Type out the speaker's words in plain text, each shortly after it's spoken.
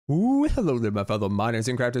Ooh, hello there, my fellow miners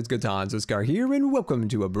and crafters. Good times with Scar here, and welcome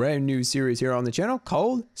to a brand new series here on the channel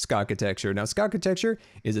called Scarchitecture. Now, Scarchitecture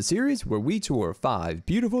is a series where we tour 5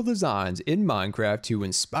 beautiful designs in Minecraft to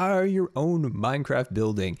inspire your own Minecraft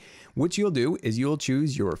building. What you'll do is you'll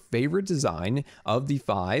choose your favorite design of the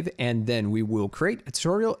 5, and then we will create a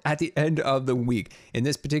tutorial at the end of the week. In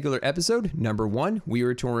this particular episode, number 1, we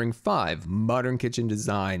are touring 5 modern kitchen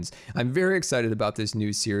designs. I'm very excited about this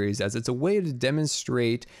new series as it's a way to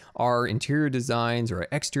demonstrate our interior designs or our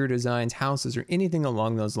exterior designs, houses, or anything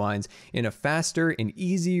along those lines in a faster and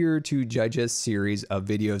easier to digest series of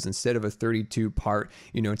videos instead of a 32-part,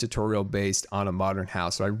 tutorial based on a modern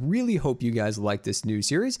house. So I really hope you guys like this new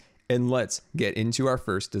series, and let's get into our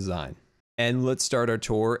first design. And let's start our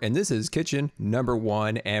tour, and this is kitchen number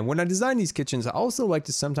 1. And when I design these kitchens, I also like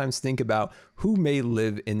to sometimes think about who may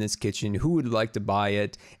live in this kitchen, who would like to buy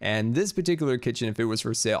it. And this particular kitchen, if it was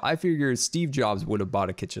for sale, I figure Steve Jobs would have bought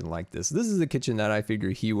a kitchen like this. This is a kitchen that I figure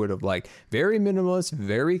he would have liked. Very minimalist,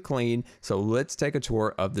 very clean. So let's take a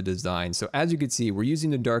tour of the design. So as you can see, we're using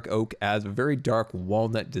the dark oak as a very dark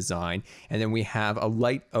walnut design. And then we have a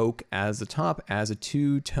light oak as the top as a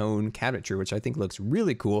 2-tone cabinetry, which I think looks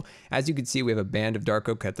really cool. As you can see, we have a band of dark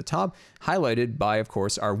oak at the top, highlighted by, of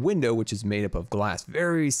course, our window, which is made up of glass.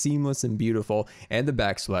 Very seamless and beautiful. And the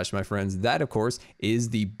backsplash, my friends, that, of course, is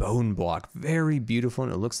the bone block. Very beautiful,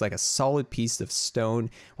 and it looks like a solid piece of stone.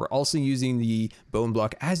 We're also using the bone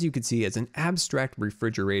block, as you can see, as an abstract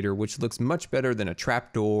refrigerator, which looks much better than a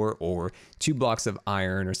trapdoor or 2 blocks of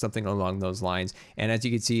iron or something along those lines. And as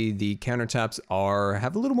you can see, the countertops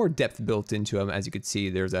have a little more depth built into them. As you can see,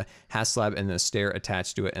 there's a half slab and a stair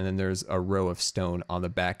attached to it, and then there's a row of stone on the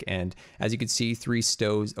back end. As you can see, 3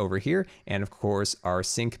 stoves over here, and of course our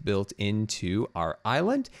sink built into our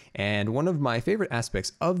island. And one of my favorite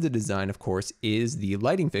aspects of the design, of course, is the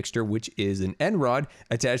lighting fixture, which is an end rod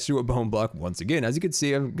attached to a bone block. Once again, as you can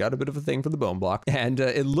see, I've got a bit of a thing for the bone block, and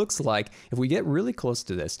it looks like, if we get really close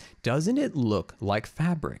to this, doesn't it look like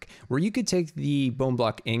fabric, where you could take the bone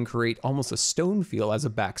block and create almost a stone feel as a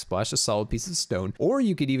backsplash, a solid piece of stone, or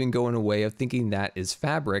you could even go in a way of thinking that is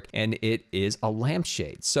fabric and it is a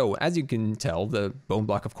lampshade. So as you can tell, the bone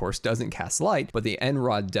block, of course, doesn't cast light, but the end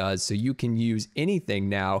rod does. So you can use anything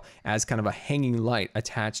now as kind of a hanging light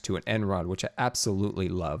attached to an end rod, which I absolutely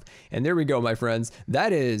love. And there we go, my friends.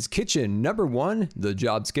 That is kitchen number 1, the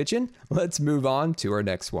Jobs kitchen. Let's move on to our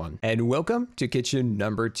next one. And welcome to kitchen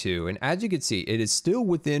number 2. And as you can see, it is still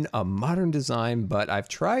within a modern design, but I've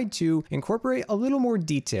tried to incorporate a little more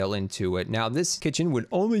detail into it. Now, this kitchen would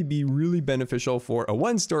only be really beneficial for a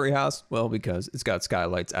 1-story house. Well, because it's got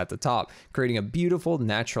skylights at the top, creating a beautiful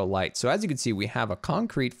natural light. So as you can see, we have a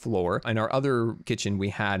concrete floor. In our other kitchen, we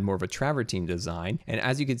had more of a travertine design. And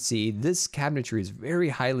as you can see, this cabinetry is very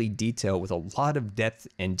highly detailed with a lot of depth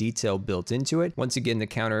and detail built into it. Once again, the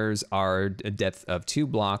counters are a depth of 2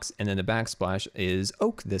 blocks, and then the backsplash is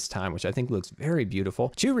oak this time, which I think looks very beautiful.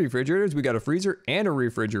 2 refrigerators. We got a freezer and a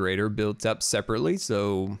refrigerator built up separately,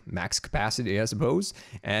 so max capacity, I suppose.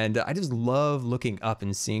 And I just love looking up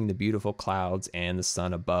and seeing the beautiful clouds and the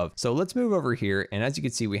sun above. So let's move over here, and as you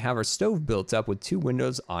can see, we have our stove built up with 2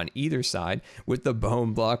 windows on either side with the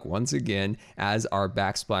bone block once again as our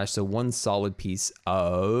backsplash. So 1 solid piece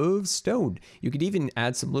of stone. You could even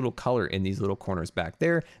add some little color in these little corners back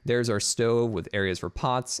there. There's our stove with areas for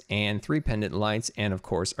pots and 3 pendant lights, and of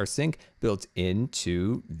course our sink built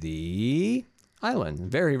into the island.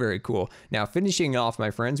 Very, very cool. Now, finishing off, my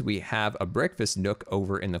friends, we have a breakfast nook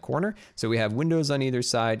over in the corner. So we have windows on either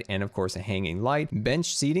side, and of course a hanging light.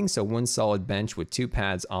 Bench seating, so 1 solid bench with 2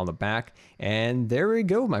 pads on the back. And there we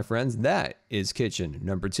go, my friends. That is kitchen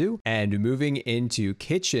number 2. And moving into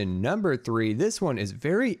kitchen number 3, this one is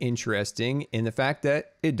very interesting in the fact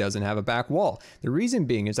that it doesn't have a back wall. The reason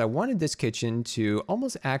being is I wanted this kitchen to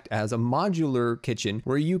almost act as a modular kitchen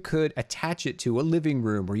where you could attach it to a living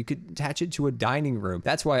room, or you could attach it to a dining room.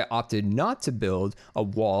 That's why I opted not to build a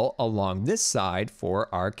wall along this side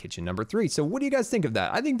for our kitchen number 3. So what do you guys think of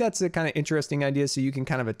that? I think that's a kind of interesting idea, so you can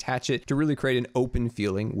kind of attach it to really create an open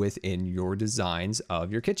feeling within your designs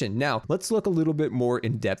of your kitchen. Now, let's look a little bit more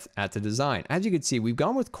in depth at the design. As you can see, we've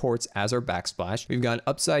gone with quartz as our backsplash. We've got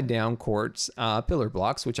upside down quartz pillar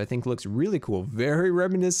blocks, which I think looks really cool. Very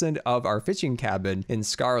reminiscent of our fishing cabin in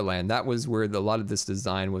Scarland. That was where a lot of this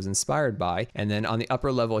design was inspired by. And then on the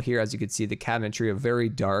upper level here, as you can see, the cabinetry, a very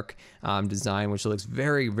dark design, which looks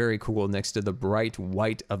very, very cool next to the bright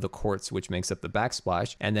white of the quartz, which makes up the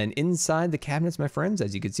backsplash. And then inside the cabinets, my friends,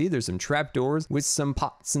 as you can see, there's some trapdoors with some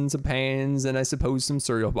pots and some pans, and I suppose some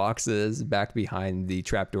cereal boxes back behind the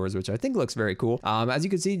trapdoors, which I think looks very cool. As you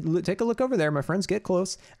can see, take a look over there, my friends, get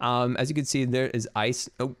close. As you can see, there is ice ice.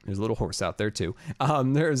 Oh, there's a little horse out there too.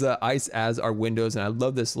 There's ice as our windows, and I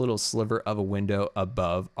love this little sliver of a window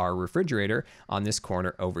above our refrigerator on this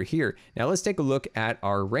corner over here. Now let's take a look at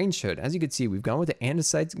our range hood. As you can see, we've gone with the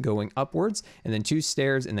andesites going upwards, and then 2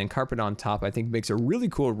 stairs, and then carpet on top. I think makes a really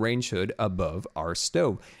cool range hood above our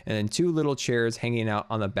stove, and then 2 little chairs hanging out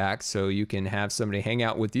on the back so you can have somebody hang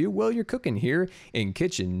out with you while you're cooking here in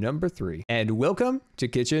kitchen number 3. And welcome to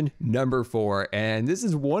kitchen number 4. And this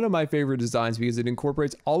is one of my favorite designs because it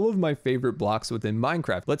incorporates all of my favorite blocks within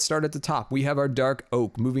Minecraft. Let's start at the top. We have our dark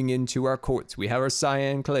oak moving into our quartz. We have our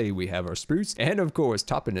cyan clay. We have our spruce. And of course,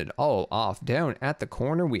 topping it all off down at the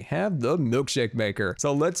corner, we have the milkshake maker.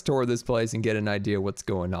 So let's tour this place and get an idea what's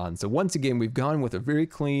going on. So once again, we've gone with a very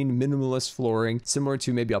clean, minimalist flooring, similar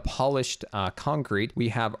to maybe a polished concrete. We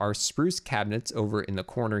have our spruce cabinets over in the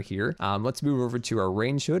corner here. Let's move over to our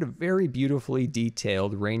range hood, a very beautifully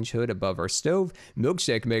detailed range hood above our stove.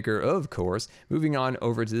 Milkshake maker, of course. Moving on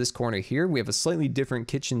over to this corner here, we have a slightly different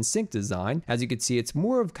kitchen sink design. As you can see, it's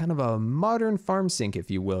more of kind of a modern farm sink, if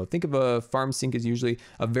you will. Think of a farm sink as usually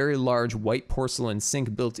a very large white porcelain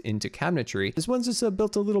sink built into cabinetry. This one's just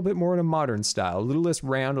built a little bit more in a modern style, a little less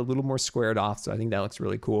round, a little more squared off, so I think that looks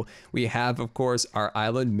really cool. We have, of course, our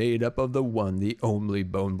island made up of the one, the only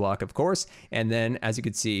bone block, of course. And then, as you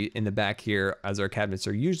can see in the back here, as our cabinets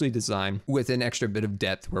are usually designed with an extra bit of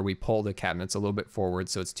depth where we pull the cabinets a little bit forward,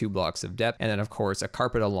 so it's 2 blocks of depth. And then, of course, a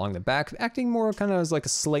carpet along the back, acting more kind of as like a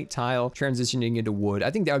slate tile, transitioning into wood.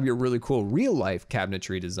 I think that would be a really cool real-life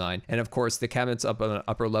cabinetry design. And of course, the cabinets up on the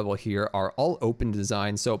upper level here are all open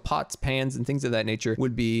design, so pots, pans, and things of that nature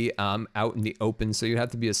would be out in the open, so you'd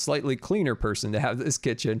have to be a slightly cleaner person to have this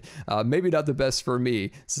kitchen. Maybe not the best for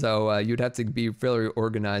me, so you'd have to be fairly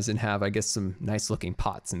organized and have, I guess, some nice looking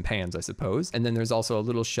pots and pans, I suppose. And then there's also a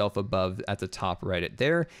little shelf above at the top right at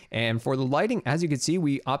there. And for the lighting, as you can see,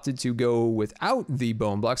 we opted to go without the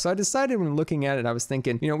bone block. So I decided when looking at it, I was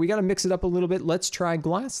thinking, you know, we got to mix it up a little bit. Let's try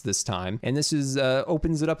glass this time. And this is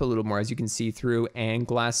opens it up a little more, as you can see through, and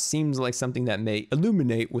glass seems like something that may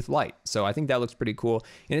illuminate with light. So I think that looks pretty cool.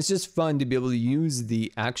 And it's just fun to be able to use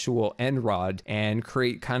the actual end rod and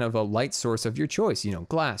create kind of a light source of your choice, you know,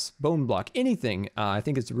 glass, bone block, anything. I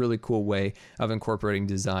think it's a really cool way of incorporating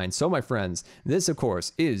design. So my friends, this of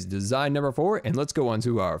course is design number 4, and let's go on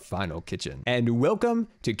to our final kitchen. And welcome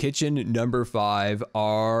to kitchen number 5,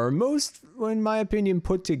 our most, in my opinion,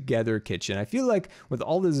 put together kitchen. I feel like with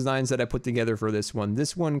all the designs that I put together for this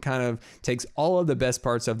one kind of takes all of the best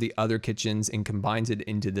parts of the other kitchens and combines it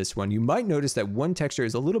into this one. You might notice that one texture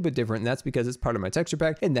is a little bit different, and that's because it's part of my texture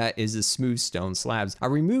pack, and that is the smooth stone slabs. I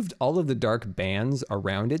removed all of the dark bands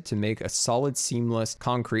around it to make a solid, seamless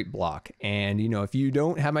concrete block. And you know, if you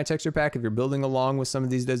don't have my texture pack, if you're building along with some of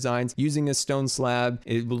these designs using a stone slab,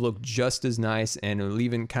 it will look just as nice, and it'll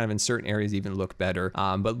even kind of in certain areas even look better.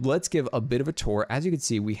 But let's give a bit of a tour. As you can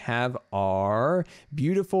see, we have our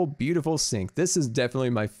beautiful sink. This is definitely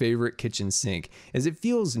my favorite kitchen sink, as it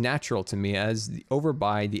feels natural to me, as over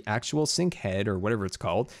by the actual sink head or whatever it's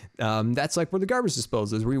called. That's like where the garbage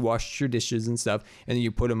disposal is, where you wash your dishes and stuff, and then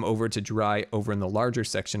you put them over to dry over in the larger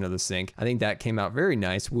section of the sink. I think that came out very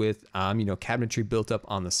nice with you know, cabinetry built up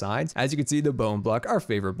on the sides. As you can see, the bone block, our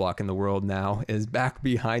favorite block in the world now, is back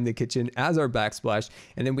behind the kitchen as our backsplash.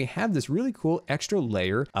 And then we have this really cool extra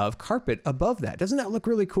layer of carpet above that. Doesn't that look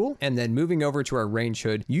really cool? And then moving over to our range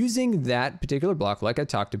hood, using that particular block, like I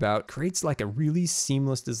talked about, creates like a really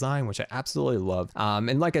seamless design, which I absolutely love.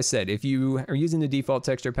 And like I said, if you are using the default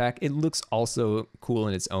texture pack, it looks also cool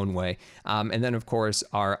in its own way. And then of course,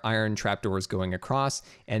 our iron trapdoors going across,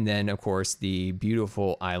 and then of course, the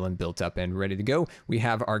beautiful island built up and ready to go. We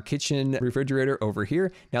have our kitchen refrigerator over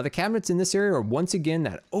here. Now the cabinets in this area are once again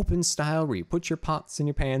that open style where you put your pots and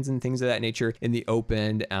your pans and things of that nature in the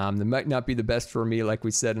open. They might not be the best for me, like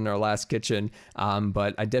we said in our last kitchen,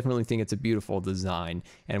 but I definitely think it's a beautiful design.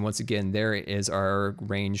 And once again, there is our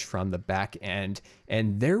range from the back end.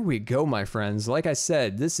 And there we go, my friends. Like I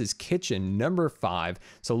said, this is kitchen number 5.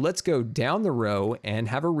 So let's go down the row and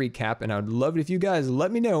have a recap. And I would love it if you guys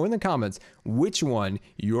let me know in the comments which one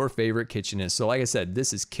your favorite kitchen is. So like I said,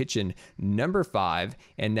 this is kitchen number 5.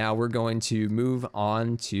 And now we're going to move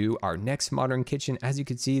on to our next modern kitchen. As you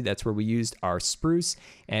can see, that's where we used our spruce,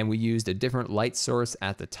 and we used a different light source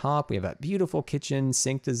at the top. We have a beautiful kitchen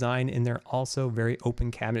sink design in there, also very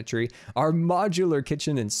open cabinetry. Our modular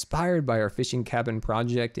kitchen inspired by our fishing cabin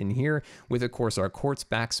project in here, with of course our quartz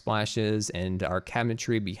backsplashes and our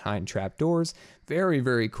cabinetry behind trapdoors.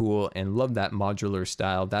 Very cool, and love that modular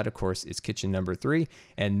style. That of course is kitchen number 3.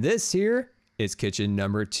 And this here is kitchen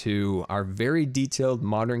number 2, our very detailed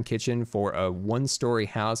modern kitchen for a 1-story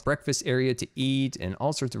house, breakfast area to eat, and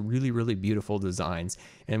all sorts of really, really beautiful designs.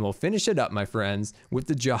 And we'll finish it up, my friends, with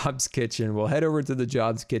the Jobs kitchen. We'll head over to the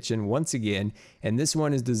Jobs kitchen once again, and this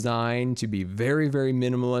one is designed to be very, very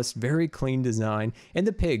minimalist, very clean design. And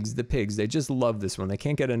the pigs, they just love this one. They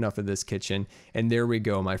can't get enough of this kitchen. And there we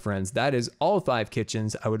go, my friends. That is all 5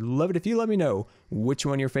 kitchens. I would love it if you let me know which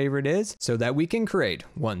one your favorite is so that we can create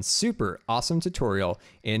one super awesome tutorial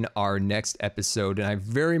in our next episode. And I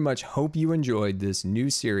very much hope you enjoyed this new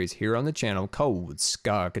series here on the channel called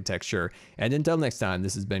Scarchitecture. And until next time,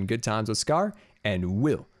 this has been Good Times with Scar, and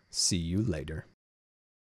we'll see you later.